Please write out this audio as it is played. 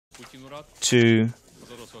to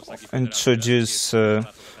introduce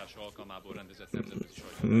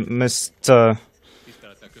Mr.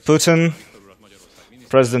 Putin,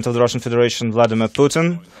 President of the Russian Federation, Vladimir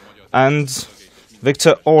Putin, and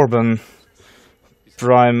Viktor Orban,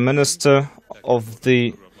 Prime Minister of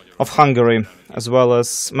Hungary, as well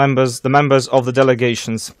as the members of the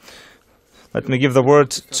delegations. Let me give the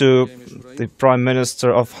word to the Prime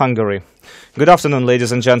Minister of Hungary. Good afternoon,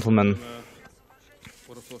 ladies and gentlemen.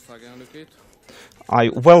 I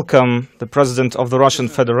welcome the President of the Russian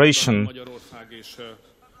Federation,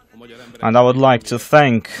 and I would like to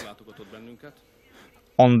thank,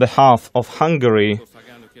 on behalf of Hungary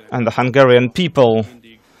and the Hungarian people,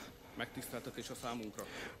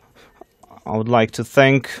 I would like to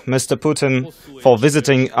thank Mr. Putin for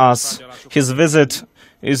visiting us. His visit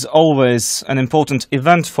is always an important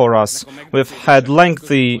event for us. We've had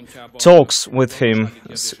lengthy talks with him.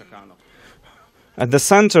 At the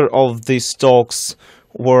center of these talks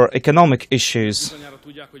were economic issues.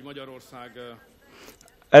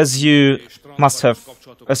 As you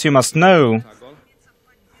must know,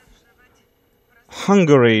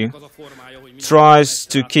 Hungary tries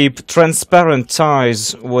to keep transparent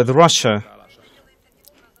ties with Russia.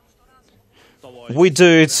 We do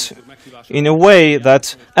it in a way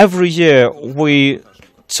that every year we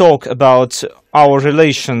talk about our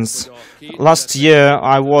relations. Last year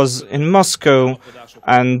I was in Moscow,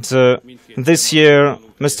 and this year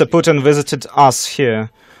Mr. Putin visited us here.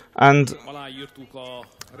 And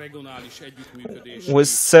we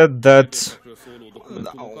said that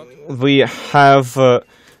we have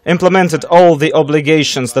implemented all the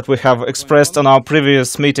obligations that we have expressed on our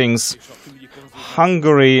previous meetings.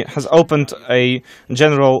 Hungary has opened a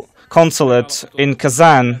general consulate in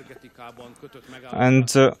Kazan,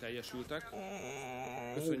 and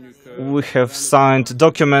we have signed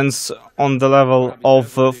documents on the level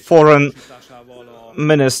of foreign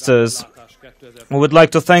ministers. We would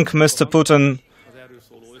like to thank Mr. Putin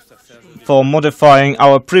for modifying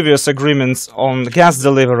our previous agreements on gas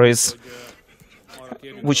deliveries,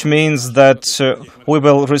 which means that we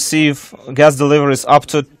will receive gas deliveries up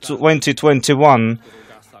to 2021.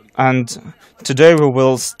 And today we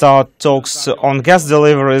will start talks on gas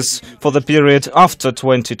deliveries for the period after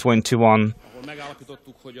 2021.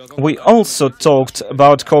 We also talked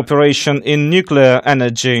about cooperation in nuclear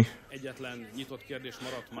energy.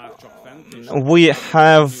 We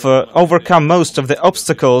have overcome most of the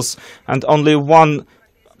obstacles, and only one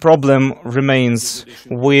problem remains.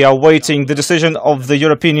 We are waiting the decision of the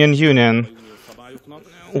European Union.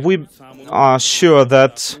 We are sure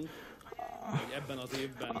that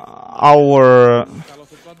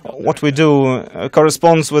what we do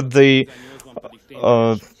corresponds with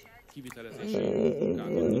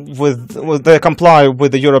they comply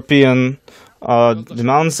with the European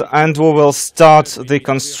demands, and we will start the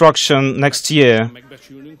construction next year.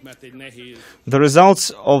 The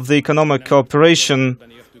results of the economic cooperation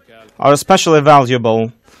are especially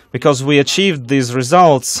valuable because we achieved these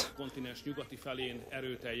results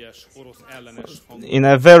in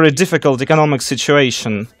a very difficult economic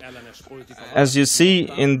situation. As you see,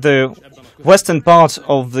 in the western part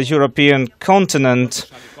of the European continent,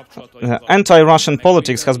 anti-Russian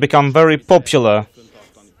politics has become very popular.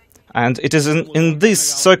 And it is in these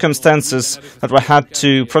circumstances that we had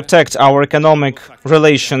to protect our economic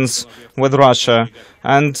relations with Russia.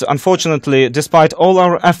 And unfortunately, despite all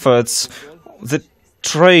our efforts, the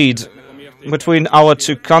trade between our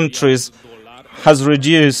two countries has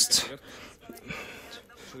reduced.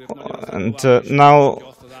 And now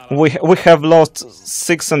we have lost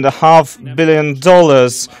 $6.5 billion.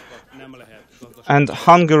 And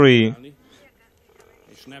Hungary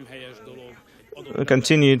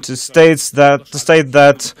continue to state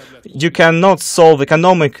that you cannot solve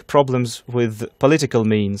economic problems with political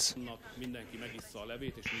means.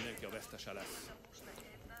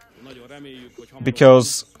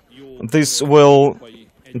 Because this will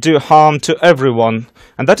do harm to everyone.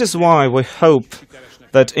 And that is why we hope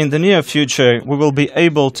that in the near future we will be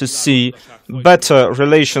able to see better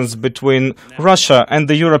relations between Russia and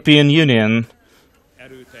the European Union.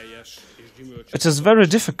 It is very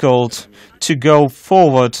difficult to go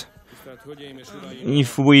forward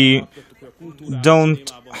if we don't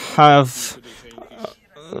have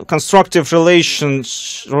constructive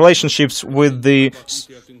relationships with the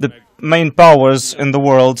main powers in the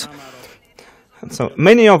world. So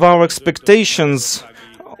many of our expectations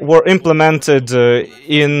were implemented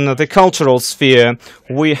in the cultural sphere.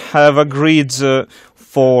 We have agreed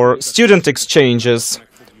for student exchanges.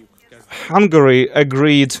 Hungary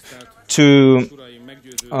agreed to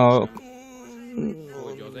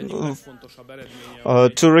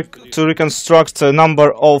to reconstruct a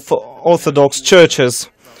number of Orthodox churches.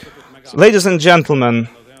 Ladies and gentlemen,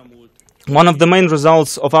 one of the main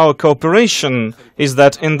results of our cooperation is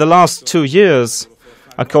that in the last 2 years,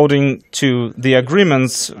 according to the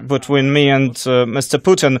agreements between me and Mr.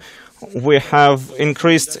 Putin, we have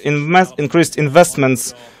increased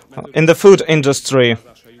investments in the food industry.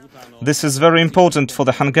 This is very important for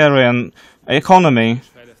the Hungarian economy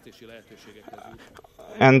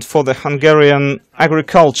and for the Hungarian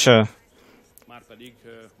agriculture.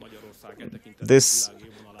 This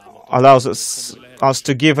allows us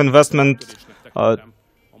to give investment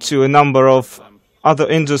to a number of other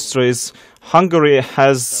industries. Hungary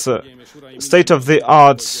has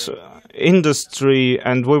state-of-the-art industry,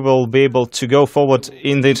 and we will be able to go forward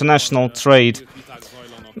in the international trade.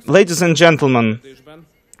 Ladies and gentlemen,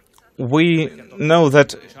 we know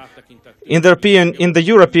that in the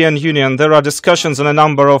European Union there are discussions on a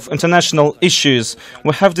number of international issues.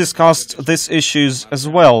 We have discussed these issues as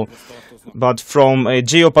well, but from a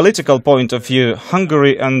geopolitical point of view,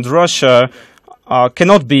 Hungary and Russia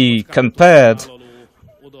cannot be compared.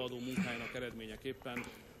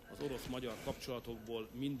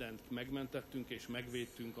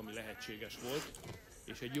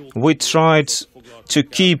 We tried to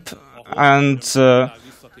keep and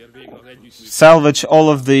salvage all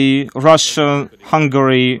of the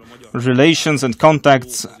Russia-Hungary relations and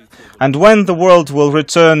contacts, and when the world will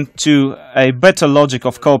return to a better logic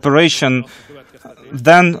of cooperation,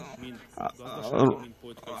 then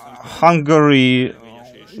Hungary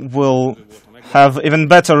will have even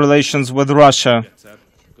better relations with Russia.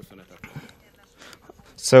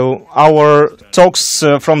 So our talks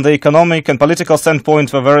from the economic and political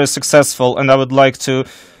standpoint were very successful, and I would like to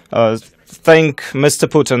thank Mr.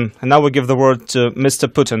 Putin. And now we give the word to Mr.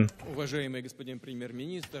 Putin.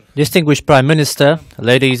 Distinguished Prime Minister,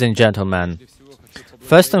 ladies and gentlemen,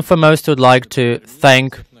 first and foremost, I would like to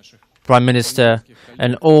thank Prime Minister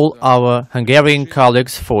and all our Hungarian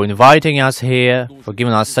colleagues for inviting us here, for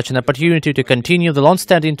giving us such an opportunity to continue the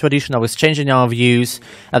long-standing tradition of exchanging our views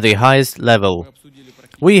at the highest level.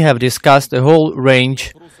 We have discussed a whole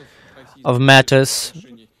range of matters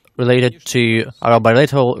related to our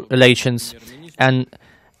bilateral relations, and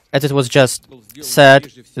as it was just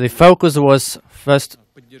said, the focus was first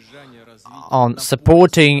on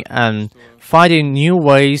supporting and finding new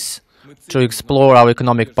ways to explore our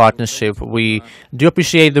economic partnership. We do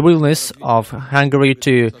appreciate the willingness of Hungary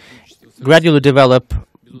to gradually develop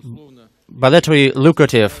bilaterally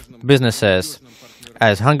lucrative businesses,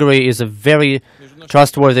 as Hungary is a very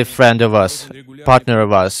trustworthy friend of us, partner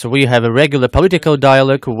of us. We have a regular political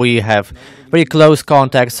dialogue, we have very close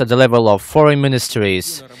contacts at the level of foreign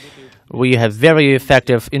ministries. We have very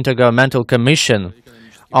effective intergovernmental commission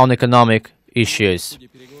on economic issues.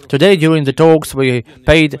 Today, during the talks, we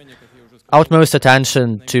paid utmost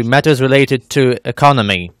attention to matters related to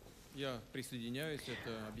economy.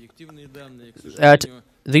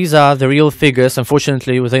 These are the real figures.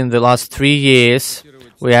 Unfortunately, within the last 3 years,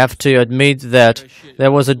 we have to admit that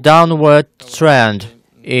there was a downward trend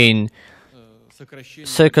in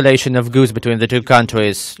circulation of goods between the two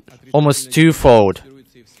countries, almost twofold.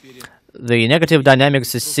 The negative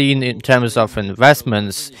dynamics is seen in terms of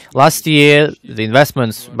investments. Last year, the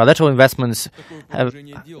investments, bilateral investments, have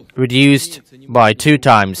reduced by 2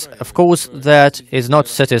 times. Of course, that is not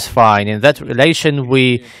satisfying. In that relation,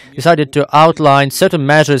 we decided to outline certain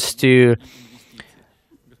measures to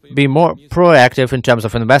be more proactive in terms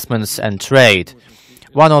of investments and trade.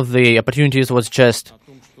 One of the opportunities was just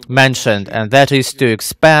mentioned, and that is to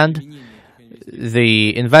expand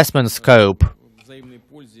the investment scope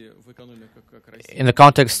in the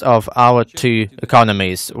context of our two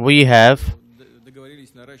economies. We have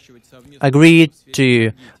agreed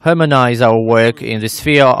to harmonize our work in the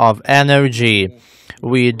sphere of energy.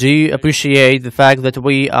 We do appreciate the fact that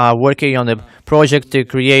we are working on a project to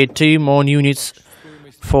create 2 more units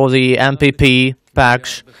for the MPP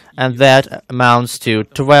pact, and that amounts to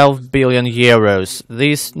 12 billion euros.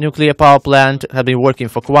 This nuclear power plant has been working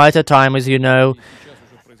for quite a time, as you know,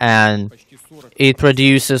 and it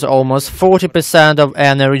produces almost 40% of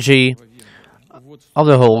energy of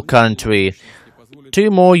the whole country.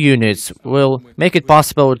 2 more units will make it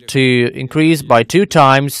possible to increase by 2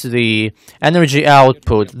 times the energy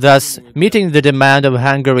output, thus meeting the demand of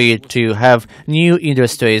Hungary to have new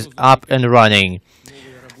industries up and running.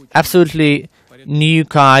 Absolutely new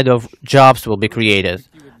kind of jobs will be created.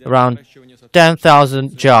 Around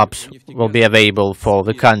 10,000 jobs will be available for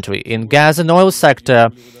the country. In gas and oil sector,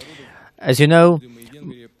 as you know,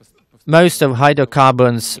 most of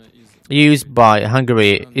hydrocarbons used by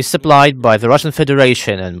Hungary is supplied by the Russian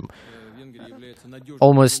Federation, and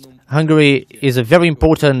almost Hungary is a very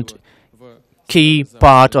important key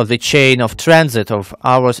part of the chain of transit of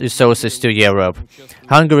our resources to Europe.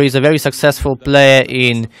 Hungary is a very successful player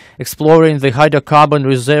in exploring the hydrocarbon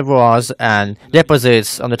reservoirs and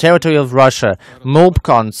deposits on the territory of Russia. MOB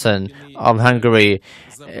concern of Hungary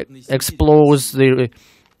explores the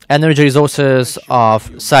energy resources of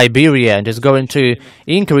Siberia and is going to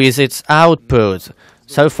increase its output.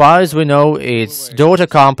 So far as we know, its daughter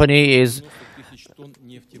company is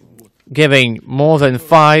giving more than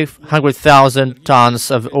 500,000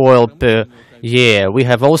 tons of oil per year. We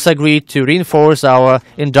have also agreed to reinforce our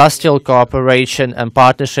industrial cooperation and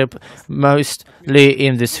partnership, mostly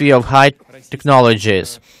in the sphere of high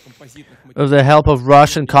technologies. With the help of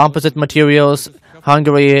Russian composite materials,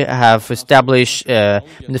 Hungary have established a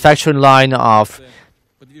manufacturing line of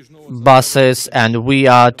buses, and we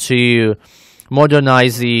are to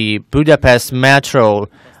modernize the Budapest metro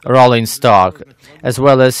rolling stock, as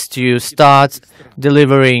well as to start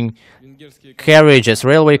delivering carriages,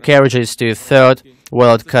 railway carriages to third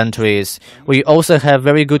world countries. We also have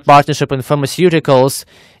very good partnership in pharmaceuticals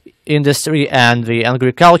industry and the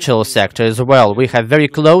agricultural sector as well. We have very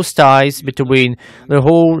close ties between the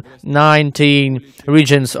whole 19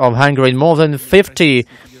 regions of Hungary and more than 50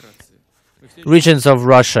 regions of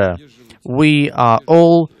Russia. We are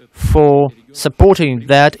all for supporting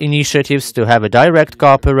that initiatives to have a direct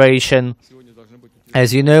cooperation.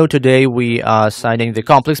 As you know, today we are signing the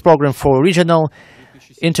complex program for regional,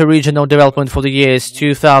 interregional development for the years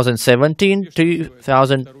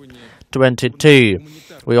 2017-2022.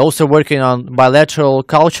 We're also working on bilateral,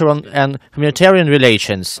 cultural and humanitarian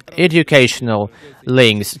relations, educational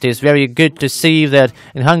links. It is very good to see that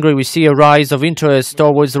in Hungary we see a rise of interest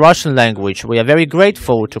towards the Russian language. We are very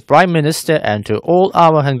grateful to Prime Minister and to all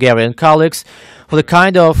our Hungarian colleagues for the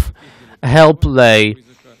kind of help they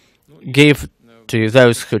give to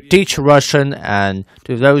those who teach Russian and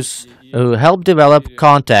to those who help develop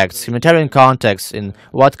contacts, humanitarian contacts in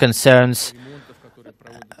what concerns,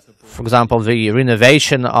 for example, the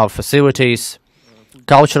renovation of facilities,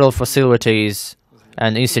 cultural facilities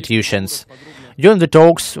and institutions. During the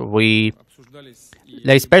talks, we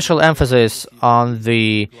lay special emphasis on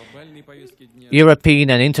the European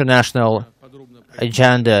and international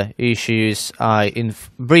agenda issues. I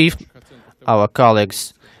briefed our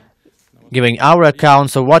colleagues, giving our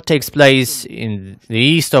accounts of what takes place in the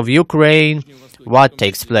east of Ukraine, what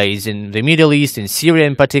takes place in the Middle East, in Syria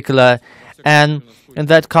in particular, and in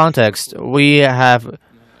that context, we have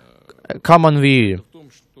a common view.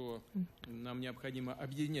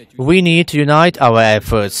 We need to unite our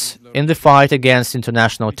efforts in the fight against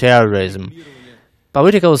international terrorism,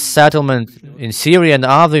 political settlement in Syria and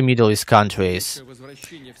other Middle East countries,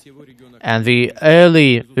 and the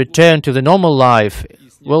early return to the normal life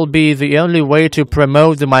will be the only way to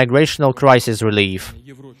promote the migrational crisis relief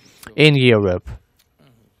in Europe.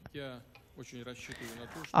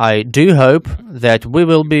 I do hope that we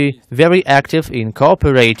will be very active in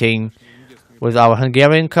cooperating with our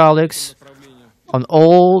Hungarian colleagues on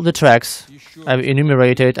all the tracks I've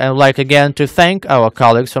enumerated. I would like again to thank our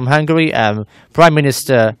colleagues from Hungary and Prime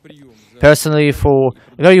Minister personally for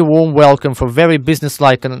a very warm welcome, for very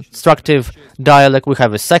business-like and constructive dialogue. We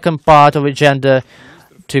have a second part of agenda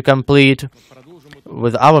to complete.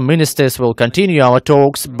 With our ministers, we'll continue our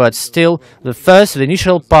talks, but still the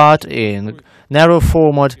initial part in narrow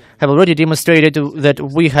format have already demonstrated that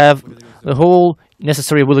we have the whole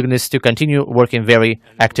necessary willingness to continue working very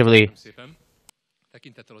actively.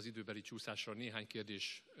 Tekintettel az időbeli csúszásra néhány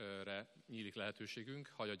kérdésre nyílik lehetőségünk.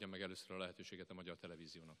 Hadd adjam meg először a lehetőséget a Magyar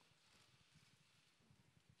Televíziónak.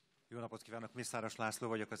 Jó napot kívánok, Mészáros László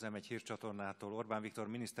vagyok, az M1 hírcsatornától. Orbán Viktor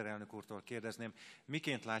miniszterelnök úrtól kérdezném,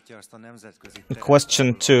 miként látja azt a nemzetközi...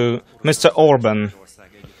 Question to Mr. Orban.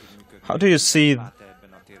 How do you see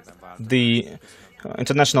the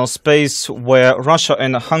international space where Russia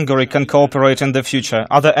and Hungary can cooperate in the future?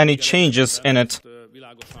 Are there any changes in it?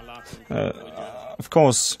 Of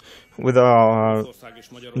course, with our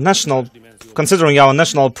considering our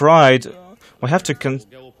national pride, we have to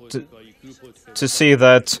see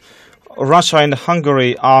that Russia and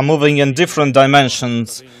Hungary are moving in different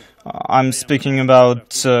dimensions. I'm speaking about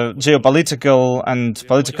geopolitical and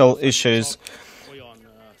political issues.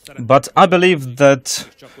 But I believe that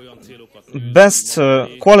best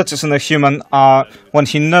qualities in a human are when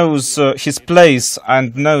he knows his place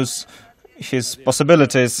and knows his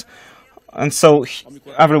possibilities. And so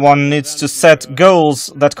everyone needs to set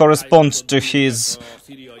goals that correspond to his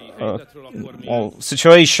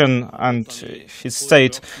situation and his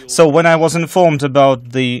state. So when I was informed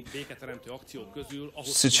about the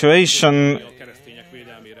situation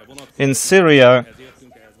in Syria,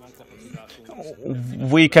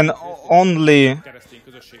 we can only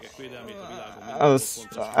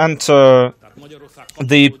enter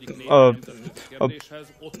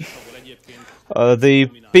the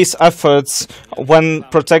peace efforts when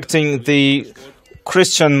protecting the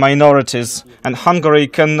Christian minorities, and Hungary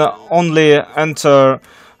can only enter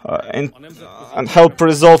and help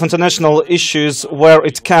resolve international issues where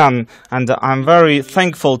it can, and I'm very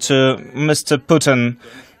thankful to Mr. Putin.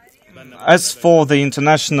 As for the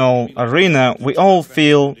international arena, we all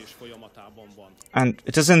feel, and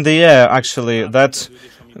it is in the air actually, that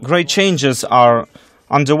great changes are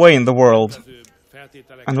underway in the world.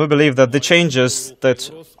 And we believe that the changes that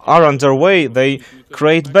are underway, they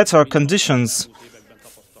create better conditions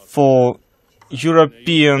for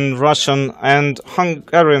European, Russian and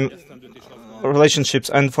Hungarian relationships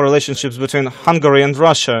and for relationships between Hungary and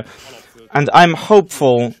Russia. And I'm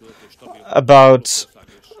hopeful about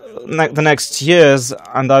the next years,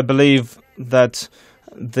 and I believe that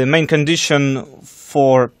the main condition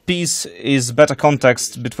for peace is better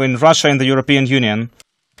context between Russia and the European Union.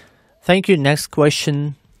 Thank you. Next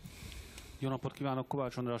question.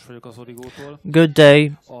 Good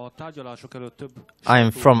day. I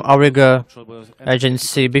am from Origa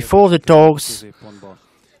agency. Before the talks,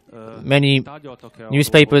 many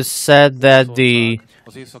newspapers said that the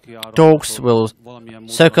talks will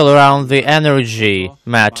circle around the energy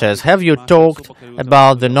matters. Have you talked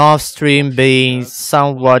about the Nord Stream being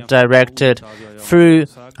somewhat directed through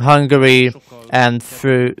Hungary and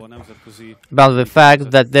about the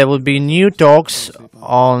fact that there will be new talks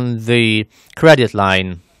on the credit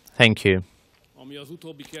line? Thank you. Ami az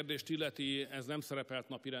utóbbi kérdést illeti, ez nem szerepelt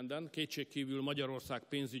napirenden. Kétségkívül Magyarország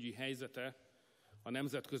pénzügyi helyzete a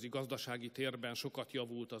nemzetközi gazdasági térben sokat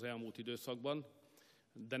javult az elmúlt időszakban,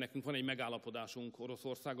 de nekünk van egy megállapodásunk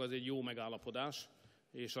Oroszországgal, ez egy jó megállapodás,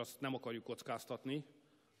 és azt nem akarjuk kockáztatni,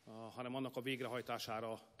 hanem annak a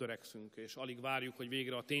végrehajtására törekszünk, és alig várjuk, hogy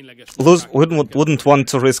végre a tényleges... Wouldn't want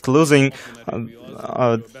to risk losing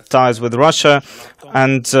ties with Russia,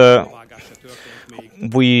 and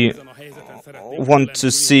we want to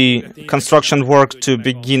see construction work to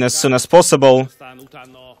begin as soon as possible,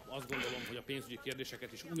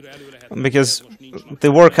 because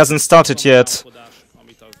the work hasn't started yet.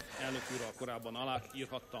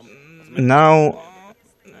 Now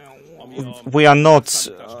we are not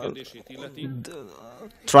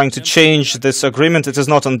trying to change this agreement. It is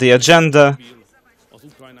not on the agenda.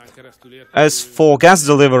 As for gas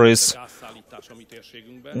deliveries,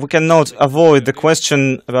 we cannot avoid the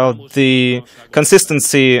question about the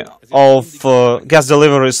consistency of gas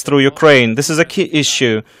deliveries through Ukraine. This is a key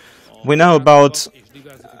issue. We know about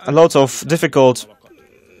a lot of difficult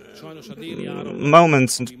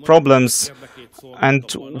moments and problems, and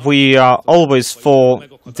we are always for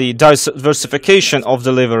the diversification of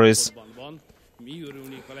deliveries.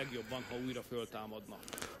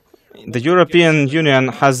 The European Union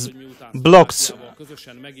has blocked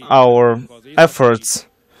our efforts,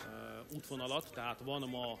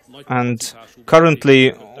 and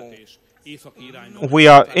currently we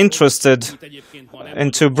are interested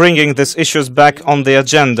into bringing these issues back on the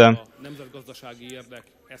agenda.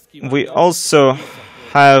 We also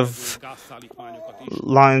have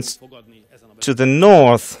lines to the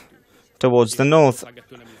north, towards the north,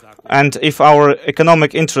 and if our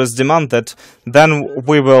economic interests demand that, then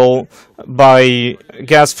we will buy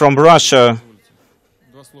gas from Russia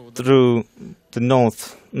through the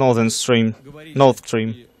Nord Stream.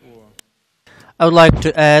 I would like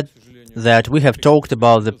to add that we have talked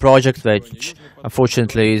about the project which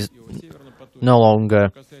unfortunately is no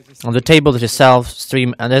longer on the table, that is South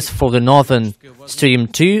Stream, and as for the Northern Stream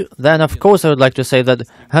 2, then of course I would like to say that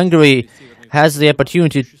Hungary has the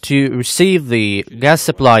opportunity to receive the gas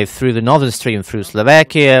supply through the Northern Stream, through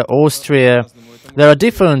Slovakia, Austria. There are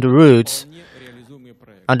different routes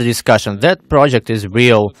under discussion. That project is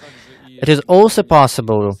real. It is also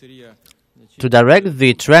possible to direct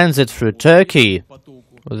the transit through Turkey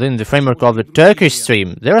within the framework of the Turkish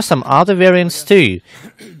Stream. There are some other variants too.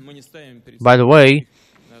 By the way,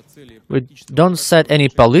 we don't set any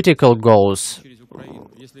political goals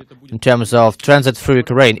in terms of transit through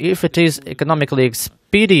Ukraine. If it is economically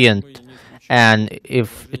expedient and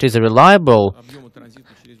if it is a reliable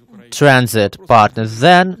transit partner,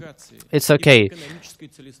 then it's okay.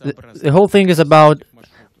 The whole thing is about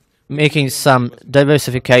making some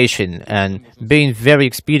diversification and being very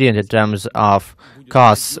expedient in terms of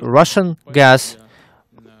costs. Russian gas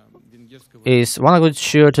is 100%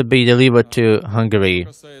 sure to be delivered to Hungary.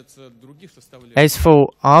 As for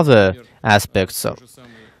other aspects of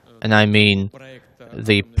and I mean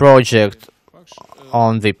the project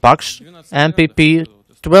on the Paks MPP,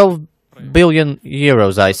 12 billion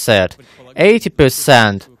euros, I said.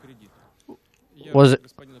 80% was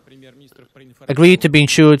agreed to be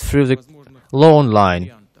insured through the loan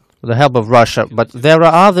line with the help of Russia, but there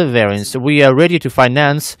are other variants. We are ready to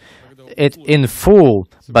finance it in full,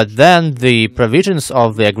 but then the provisions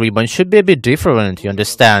of the agreement should be a bit different, you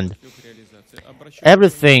understand.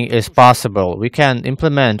 Everything is possible. We can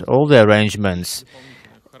implement all the arrangements.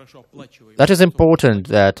 That is important,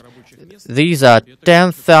 that these are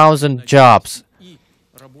 10,000 jobs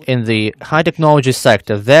in the high technology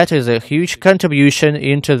sector. That is a huge contribution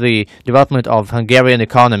into the development of Hungarian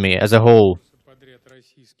economy as a whole.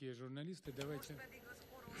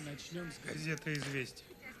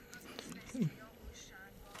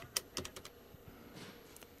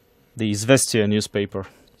 The Izvestia newspaper.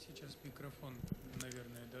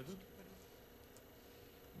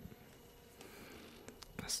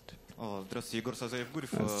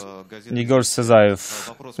 Igor Sazaev,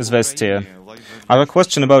 Izvestia. I have a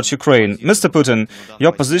question about Ukraine. Mr. Putin,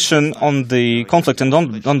 your position on the conflict in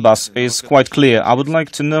Donbass is quite clear. I would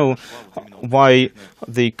like to know why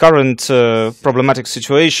the current problematic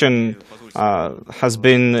situation has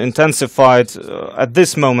been intensified at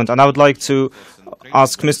this moment. And I would like to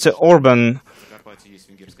ask Mr. Orban,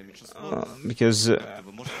 because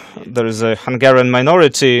there is a Hungarian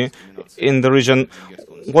minority in the region,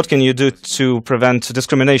 what can you do to prevent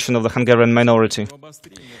discrimination of the Hungarian minority?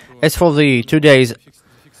 As for the 2 days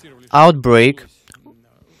outbreak,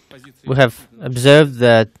 we have observed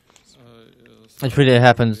that it really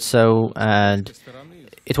happened so, and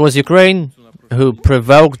it was Ukraine who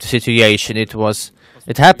provoked the situation.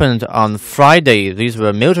 It happened on Friday. These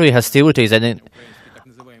were military hostilities, and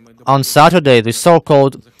on Saturday, the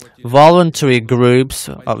so-called voluntary groups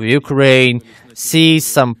of Ukraine seized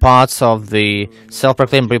some parts of the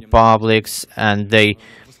self-proclaimed republics, and they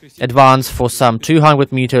advanced for some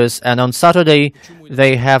 200 meters, and on Saturday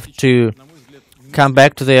they have to come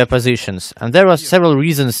back to their positions. And there are several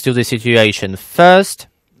reasons to the situation. First,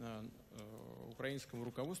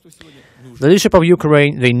 the leadership of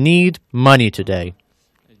Ukraine, they need money today.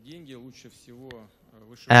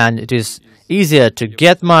 And it is easier to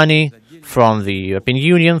get money from the European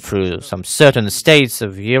Union through some certain states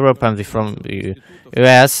of Europe and from the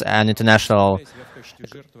US and international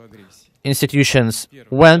institutions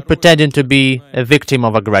when pretending to be a victim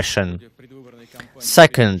of aggression.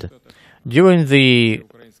 Second, during the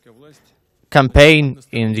campaign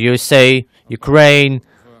in the USA, Ukraine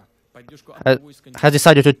has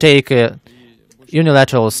decided to take a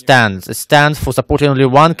unilateral stance, a stance for supporting only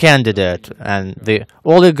one candidate, and the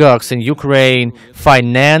oligarchs in Ukraine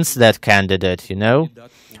finance that candidate,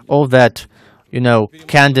 or that,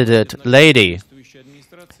 candidate lady,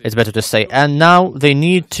 it's better to say. And now they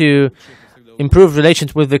need to improve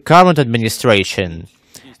relations with the current administration.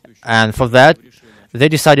 And for that, they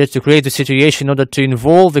decided to create the situation in order to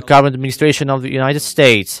involve the current administration of the United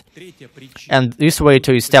States, and this way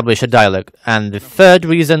to establish a dialogue. And the third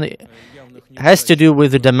reason has to do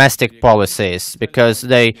with the domestic policies, because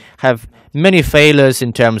they have many failures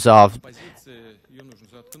in terms of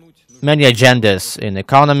many agendas in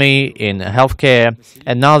economy, in healthcare,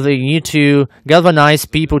 and now they need to galvanize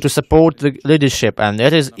people to support the leadership, and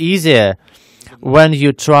it is easier when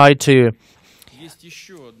you try to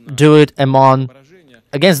do it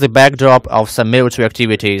against the backdrop of some military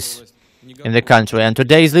activities in the country. And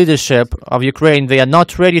today's leadership of Ukraine, they are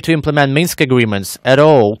not ready to implement Minsk agreements at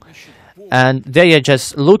all, and they are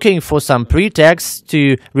just looking for some pretext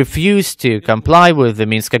to refuse to comply with the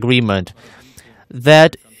Minsk agreement.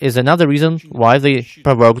 That is another reason why they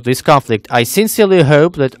provoked this conflict. I sincerely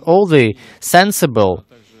hope that all the sensible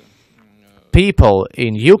people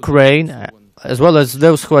in Ukraine, as well as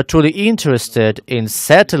those who are truly interested in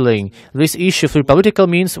settling this issue through political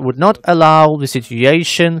means, would not allow the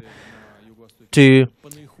situation to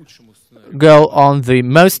go on the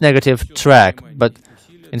most negative track, but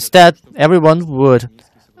instead everyone would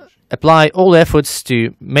apply all efforts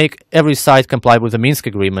to make every side comply with the Minsk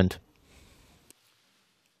agreement.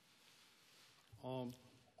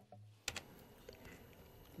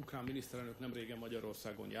 Ukrán miniszterelnök nemrégen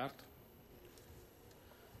Magyarországon járt,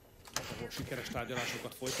 ahol sikeres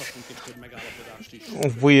tárgyalásokat folytattunk, és több megállapodást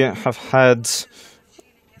is. We have had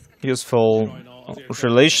useful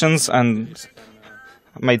relations and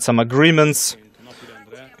made some agreements.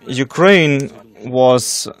 Ukraine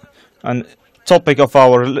was a topic of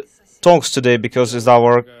our talks today because it's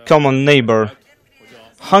our common neighbor.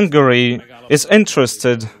 Hungary is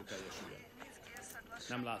interested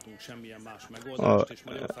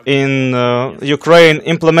in Ukraine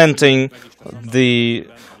implementing the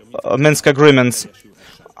Minsk agreements.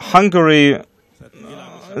 Hungary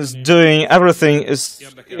is doing everything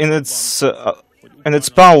in its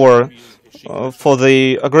power for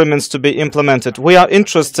the agreements to be implemented. We are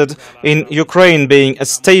interested in Ukraine being a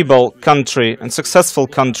stable country and successful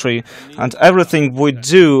country, and everything we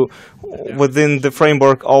do within the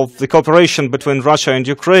framework of the cooperation between Russia and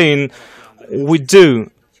Ukraine, we do.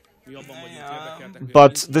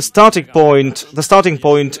 But the starting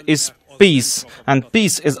point is peace, and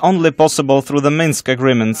peace is only possible through the Minsk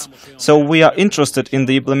agreements. So we are interested in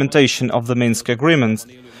the implementation of the Minsk agreements,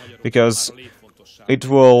 because it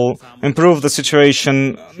will improve the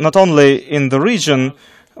situation not only in the region,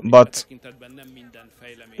 but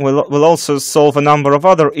will also solve a number of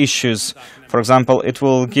other issues. For example, it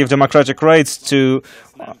will give democratic rights to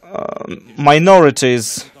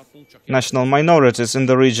minorities, national minorities in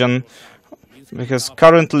the region, because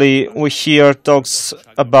currently we hear talks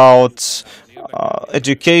about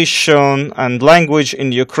education and language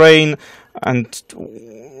in Ukraine, and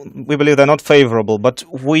we believe they're not favorable, but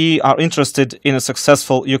we are interested in a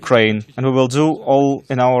successful Ukraine, and we will do all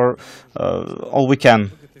we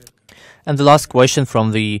can. And the last question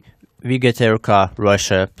from the Vigeterka,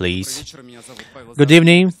 Russia, please. Good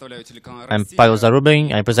evening. I'm Pavel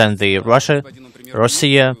Zarubin. I present the Russia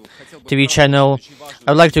TV channel.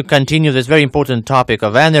 I would like to continue this very important topic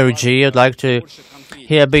of energy. I'd like to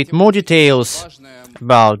hear a bit more details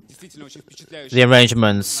about the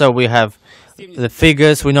arrangements. So we have the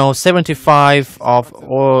figures. We know 75% of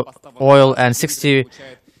oil and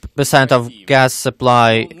 60% of gas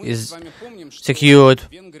supply is secured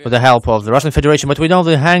with the help of the Russian Federation. But we know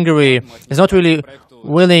that Hungary is not really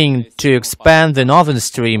willing to expand the Northern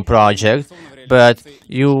Stream project, but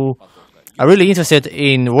you are really interested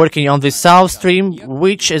in working on the South Stream,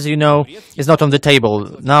 which, as you know, is not on the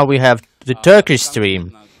table. Now we have the Turkish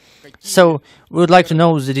Stream. So we would like to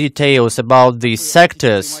know the details about the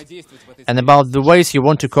sectors and about the ways you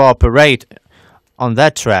want to cooperate on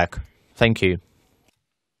that track. Thank you.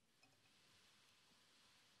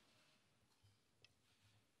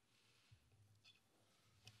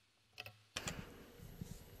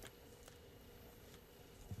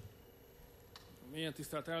 Milyen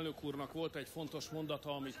tisztelt elnök úrnak volt egy fontos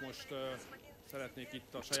mondata, amit most szeretnék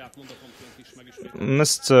itt a saját mondatomként is megismételni.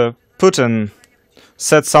 Mr. Putin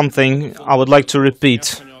said something I would like to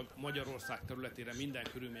repeat.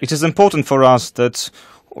 It is important for us that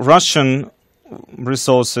Russian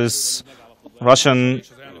resources, Russian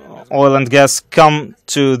oil and gas come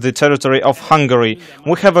to the territory of Hungary.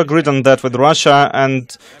 We have agreed on that with Russia,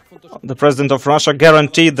 and the President of Russia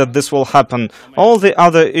guaranteed that this will happen. All the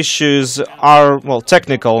other issues are, well,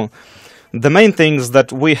 technical. The main thing is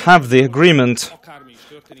that we have the agreement.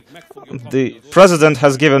 The President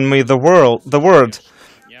has given me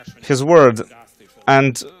his word,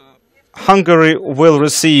 and Hungary will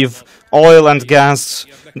receive oil and gas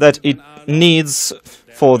that it needs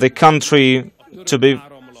for the country to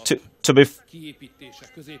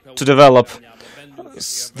develop.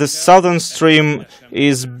 The Southern Stream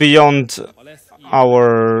is beyond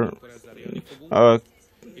our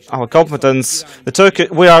competence.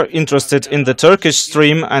 We are interested in the Turkish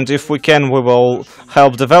Stream, and if we can, we will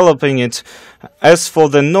help developing it. As for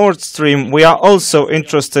the Nord Stream, we are also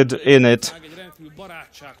interested in it,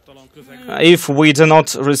 if we do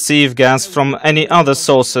not receive gas from any other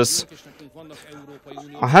sources.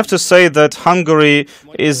 I have to say that Hungary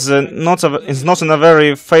is not in a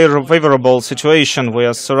very favorable situation. We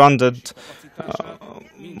are surrounded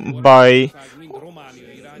by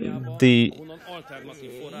the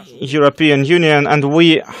European Union, and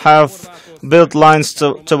we have built lines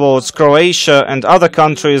towards Croatia and other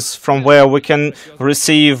countries from where we can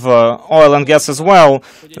receive oil and gas as well.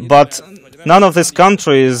 But none of these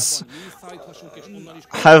countries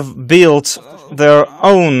have built their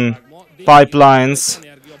own pipelines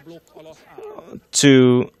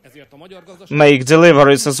to make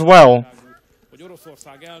deliveries as well.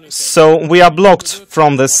 So we are blocked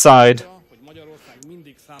from this side.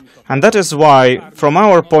 And that is why, from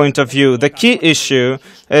our point of view, the key issue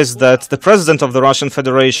is that the President of the Russian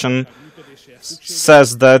Federation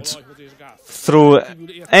says that through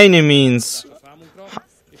any means,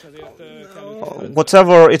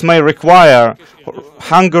 whatever it may require,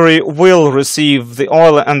 Hungary will receive the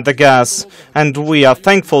oil and the gas, and we are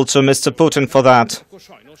thankful to Mr. Putin for that.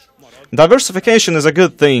 Diversification is a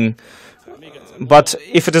good thing, but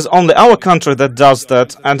if it is only our country that does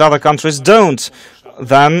that and other countries don't,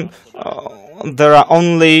 then there are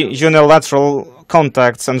only unilateral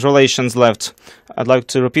contacts and relations left. I'd like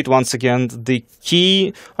to repeat once again, the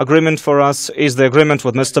key agreement for us is the agreement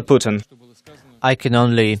with Mr. Putin. I can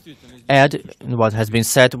only add what has been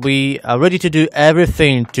said. We are ready to do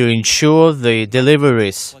everything to ensure the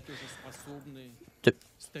deliveries.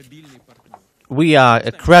 We are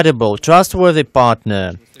a credible, trustworthy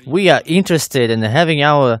partner. We are interested in having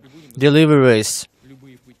our deliveries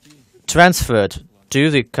transferred to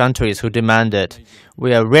the countries who demand it.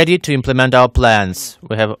 We are ready to implement our plans.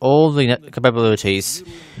 We have all the capabilities.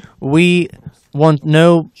 We want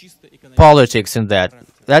no politics in that.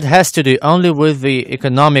 That has to do only with the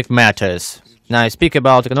economic matters. Now I speak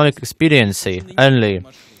about economic expediency only.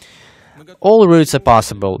 All routes are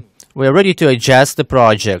possible. We are ready to adjust the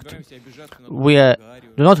project. We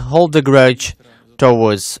do not hold the grudge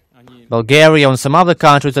towards Bulgaria and some other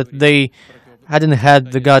countries that they hadn't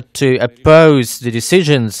had the gut to oppose the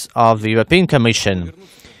decisions of the European Commission.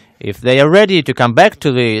 If they are ready to come back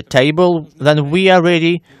to the table, then we are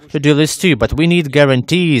ready to do this too. But we need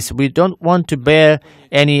guarantees. We don't want to bear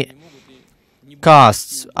any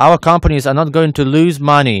costs. Our companies are not going to lose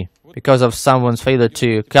money because of someone's failure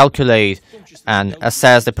to calculate and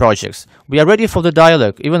assess the projects. We are ready for the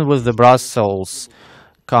dialogue, even with the Brussels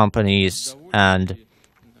companies and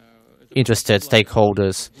interested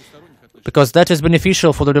stakeholders, because that is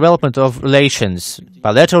beneficial for the development of relations,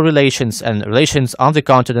 bilateral relations and relations on the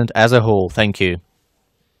continent as a whole. Thank you.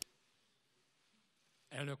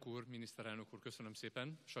 Elnök úr, miniszterelnök úr, köszönöm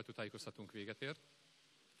szépen. Sajtótájékoztatónk véget ért.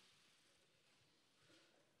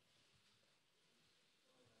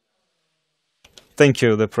 Thank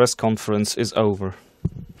you. The press conference is over.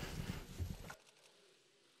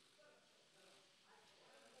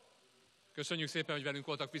 Köszönjük szépen, hogy velünk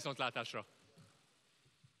voltak, viszontlátásra!